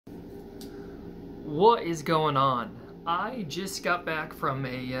What is going on? I just got back from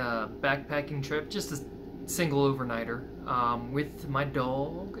a backpacking trip, just a single overnighter, with my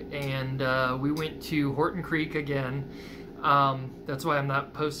dog, and we went to Horton Creek again. That's why I'm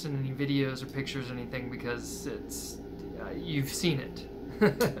not posting any videos or pictures or anything, because it's you've seen it.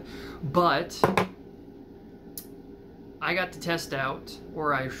 But I got to test out,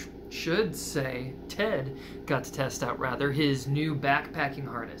 or I should say Ted got to test out rather, his new backpacking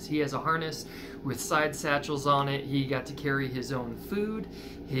harness. He has a harness with side satchels on it. He got to carry his own food,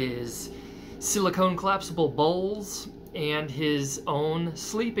 his silicone collapsible bowls, and his own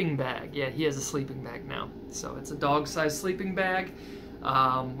sleeping bag. Yeah, he has a sleeping bag now. So it's a dog-sized sleeping bag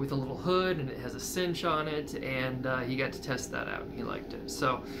with a little hood, and it has a cinch on it, and he got to test that out and he liked it.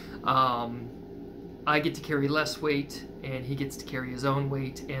 So I get to carry less weight, and he gets to carry his own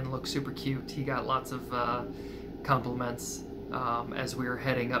weight and look super cute. He got lots of compliments as we were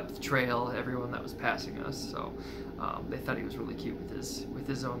heading up the trail, everyone that was passing us. So they thought he was really cute with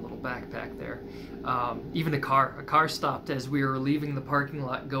his own little backpack there. Even a car stopped as we were leaving the parking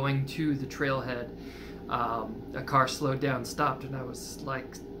lot going to the trailhead. A car slowed down, stopped, and I was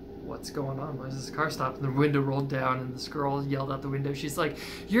like, what's going on? Why is this car stopped? And the window rolled down, and this girl yelled out the window. She's like,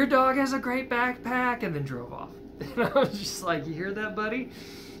 "Your dog has a great backpack," and then drove off. And I was just like, you hear that, buddy?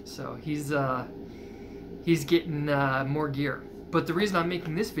 So he's getting more gear. But the reason I'm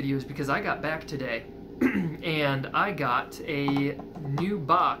making this video is because I got back today, and I got a new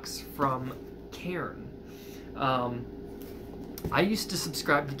box from Cairn. I used to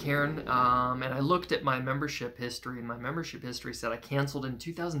subscribe to Cairn, and I looked at my membership history, and my membership history said I canceled in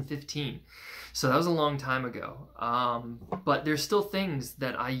 2015. So that was a long time ago. But there's still things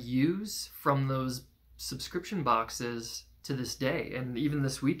that I use from those subscription boxes to this day. And even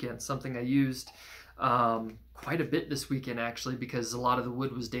this weekend, something I used quite a bit this weekend, actually, because a lot of the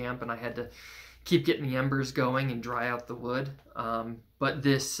wood was damp, and I had to keep getting the embers going and dry out the wood. But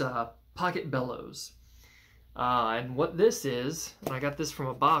this pocket bellows. And what this is, and I got this from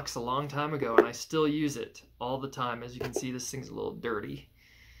a box a long time ago, and I still use it all the time. As you can see, this thing's a little dirty.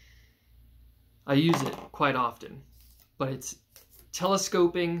 I use it quite often, but it's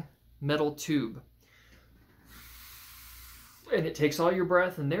telescoping metal tube. And it takes all your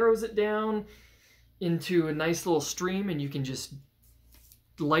breath and narrows it down into a nice little stream, and you can just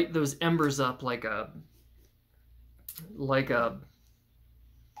light those embers up like a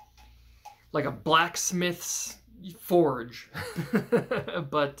blacksmith's forge.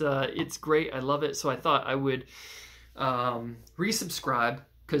 But it's great. I love it. So I thought I would resubscribe,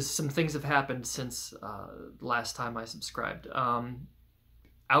 because some things have happened since last time I subscribed.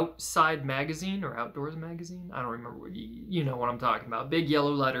 Outside Magazine, or Outdoors Magazine, I don't remember. You know what I'm talking about. Big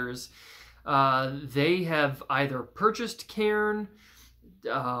yellow letters. They have either purchased Cairn,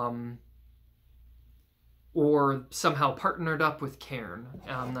 or somehow partnered up with Cairn.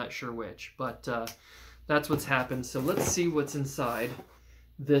 I'm not sure which, but that's what's happened. So let's see what's inside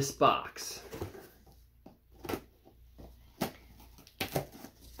this box.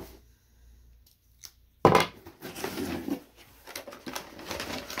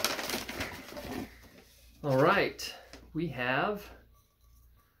 All right, we have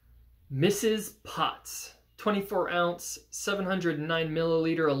Mrs. Potts 24-ounce, 709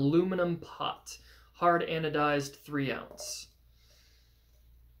 milliliter aluminum pot. Hard anodized 3-ounce.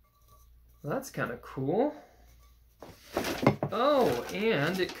 Well, that's kind of cool. Oh,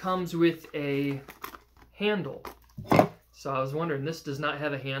 and it comes with a handle. So I was wondering, this does not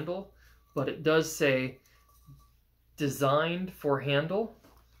have a handle, but it does say designed for handle.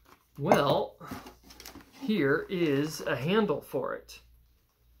 Well, here is a handle for it.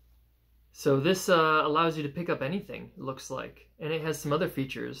 So this allows you to pick up anything, it looks like. And it has some other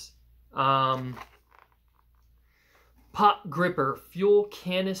features. Pot gripper, fuel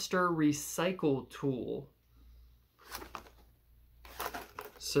canister recycle tool.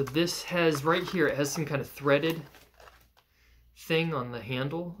 So this has, right here, it has some kind of threaded thing on the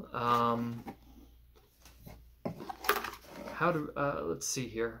handle. Let's see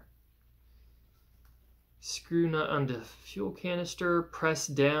here. Screw nut onto fuel canister, press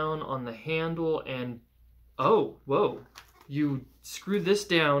down on the handle, and oh, whoa. You screw this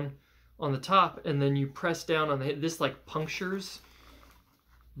down on the top, and then you press down on this, like punctures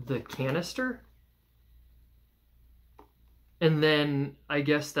the canister. And then I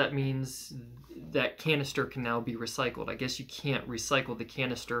guess that means that canister can now be recycled. I guess you can't recycle the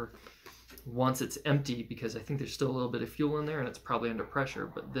canister once it's empty, because I think there's still a little bit of fuel in there and it's probably under pressure.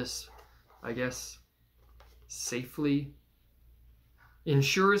 But this, I guess, safely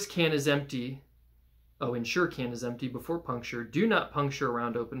ensures can is empty. Oh, ensure can is empty before puncture. Do not puncture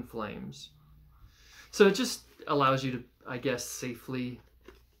around open flames. So it just allows you to, I guess, safely,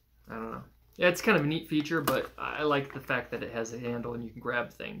 I don't know. Yeah, it's kind of a neat feature, but I like the fact that it has a handle and you can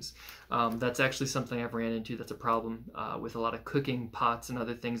grab things. That's actually something I've ran into that's a problem with a lot of cooking pots and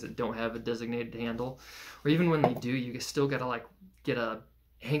other things that don't have a designated handle. Or even when they do, you still gotta like get a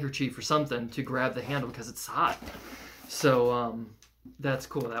handkerchief or something to grab the handle because it's hot. So that's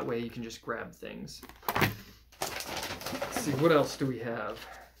cool. That way you can just grab things. Let's see, what else do we have?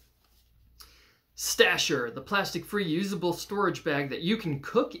 Stasher, the plastic-free usable storage bag that you can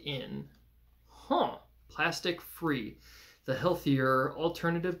cook in. Huh. Plastic-free. The healthier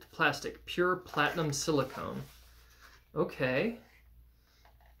alternative to plastic. Pure platinum silicone. Okay.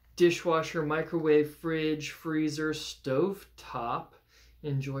 Dishwasher, microwave, fridge, freezer, stove top.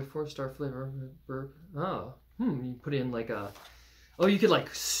 Enjoy 4-star flavor. Oh. You put in like a... Oh, you could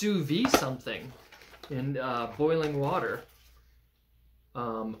like sous vide something in boiling water.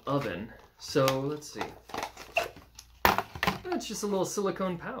 Oven. So, let's see. It's just a little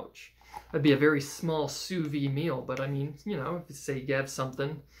silicone pouch. That'd be a very small sous vide meal, but I mean, you know, if you say you have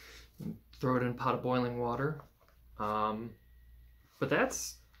something, throw it in a pot of boiling water. But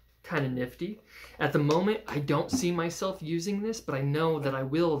that's kind of nifty. At the moment, I don't see myself using this, but I know that I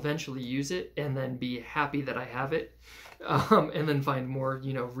will eventually use it and then be happy that I have it, and then find more,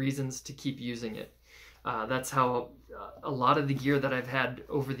 you know, reasons to keep using it. That's how a lot of the gear that I've had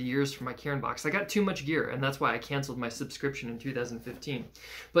over the years for my Cairn box, I got too much gear, and that's why I canceled my subscription in 2015.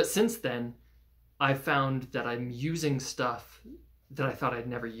 But since then, I found that I'm using stuff that I thought I'd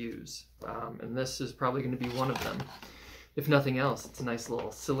never use. And this is probably going to be one of them. If nothing else, it's a nice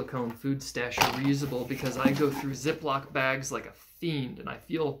little silicone food stasher, reusable, because I go through Ziploc bags like a fiend, and I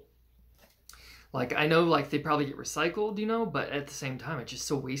feel like, I know like they probably get recycled, you know, but at the same time, it's just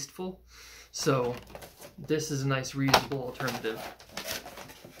so wasteful. So this is a nice reusable alternative.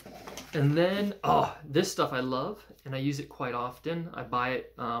 And then, oh, this stuff I love, and I use it quite often. I buy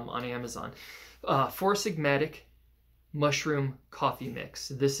it on Amazon. Four Sigmatic mushroom coffee mix.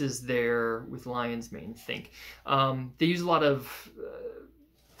 This is their with lion's mane, think. They use a lot of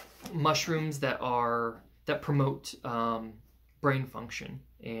mushrooms that promote brain function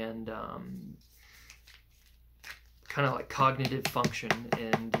and kind of like cognitive function,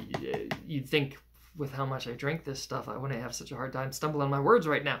 and you'd think with how much I drink this stuff, I wouldn't have such a hard time stumbling on my words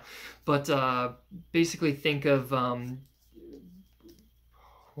right now. But basically think of,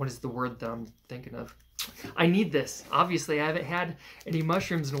 what is the word that I'm thinking of? I need this. Obviously, I haven't had any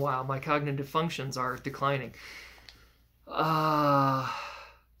mushrooms in a while. My cognitive functions are declining.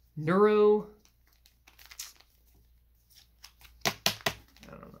 Neuro...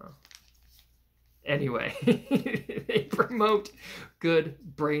 Anyway, they promote good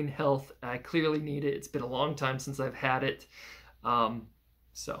brain health. I clearly need it. It's been a long time since I've had it.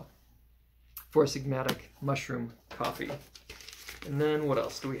 So, Four Sigmatic mushroom coffee. And then what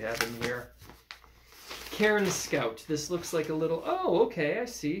else do we have in here? Cairn Scout. This looks like a little... Oh, okay, I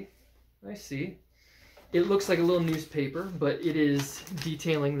see. I see. It looks like a little newspaper, but it is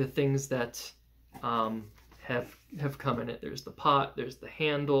detailing the things that have come in it. There's the pot, there's the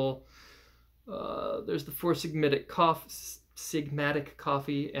handle, there's the Four Sigmatic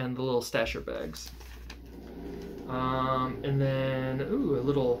coffee, and the little stasher bags. And then, ooh, a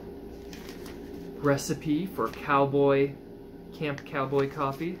little recipe for camp cowboy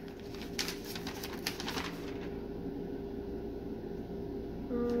coffee.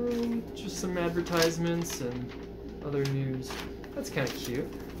 Just some advertisements and other news. That's kind of cute.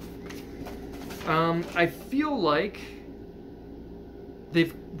 I feel like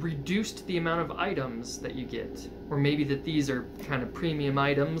they've reduced the amount of items that you get, or maybe that these are kind of premium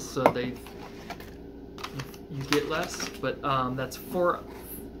items, so you get less. But that's four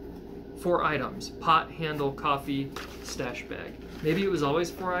items: pot, handle, coffee, stash bag. Maybe it was always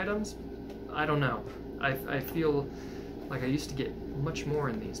 4 items. I don't know. I feel like I used to get much more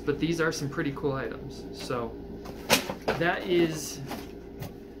in these, but these are some pretty cool items. So that is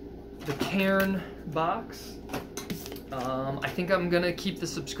the Cairn box. I think I'm gonna keep the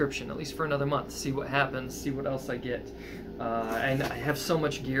subscription at least for another month, see what happens, see what else I get. And I have so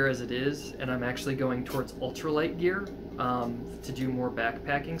much gear as it is, and I'm actually going towards ultralight gear to do more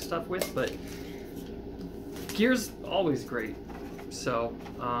backpacking stuff with, but gear's always great. So,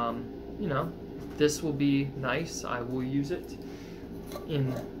 you know, this will be nice. I will use it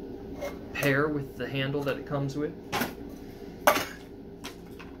in pair with the handle that it comes with.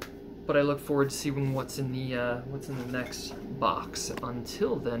 But I look forward to seeing what's in the next box.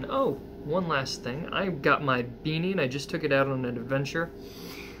 Until then, oh, one last thing. I got my beanie, and I just took it out on an adventure.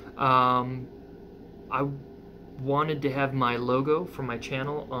 I wanted to have my logo for my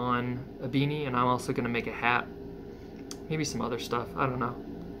channel on a beanie, and I'm also going to make a hat. Maybe some other stuff. I don't know.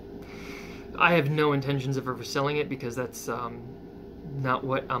 I have no intentions of ever selling it because that's not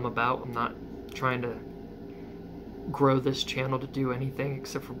what I'm about. I'm not trying to grow this channel to do anything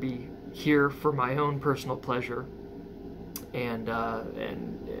except for be here for my own personal pleasure and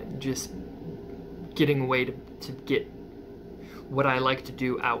just getting a way to get what I like to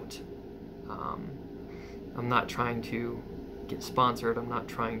do out. I'm not trying to get sponsored. I'm not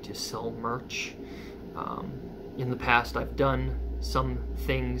trying to sell merch. In the past, I've done some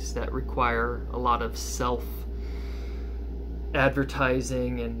things that require a lot of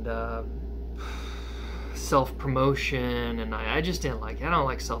self-advertising and self-promotion, and I just didn't like it. I don't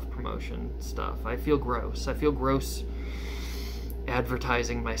like self-promotion stuff. I feel gross. I feel gross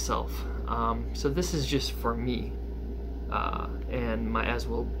advertising myself. So this is just for me, and as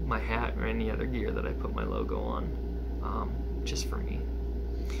will my hat or any other gear that I put my logo on, just for me.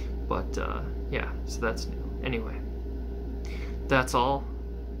 But yeah, so that's new. Anyway, that's all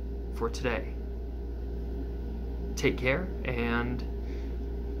for today. Take care and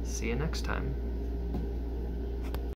see you next time.